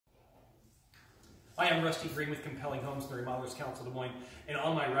Hi, I'm Rusty Green with Compelling Homes, the Remodelers Council Des Moines, and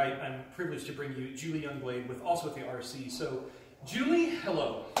on my right, I'm privileged to bring you Julie Youngblade, also with the RC. So, Julie,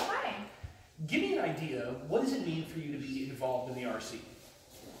 hello. Hi. Give me an idea, what does it mean for you to be involved in the RC?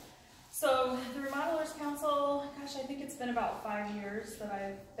 So, the Remodelers Council, gosh, I think it's been about 5 years that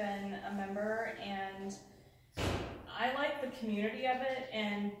I've been a member, and I like the community of it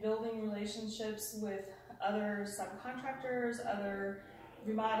and building relationships with other subcontractors, other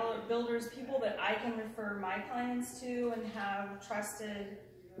builders, people that I can refer my clients to and have trusted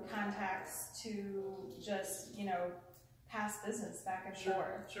contacts to just, pass business back and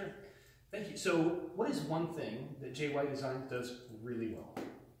forth. Sure. Thank you. So, what is one thing that JY Design does really well?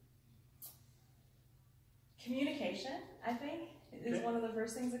 Communication, I think, is one of the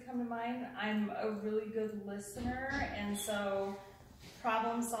first things that come to mind. I'm a really good listener, and so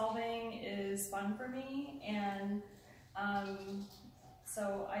problem solving is fun for me, and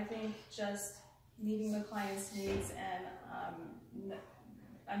so I think just meeting the client's needs and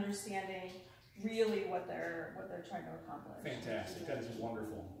understanding really what they're trying to accomplish. Fantastic. That is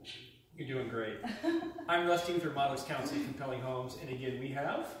wonderful. You're doing great. I'm Rusty with Remodelers Council at Compelling Homes, and again, we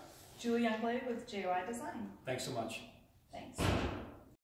have Julie Youngblade with JY Design. Thanks so much. Thanks.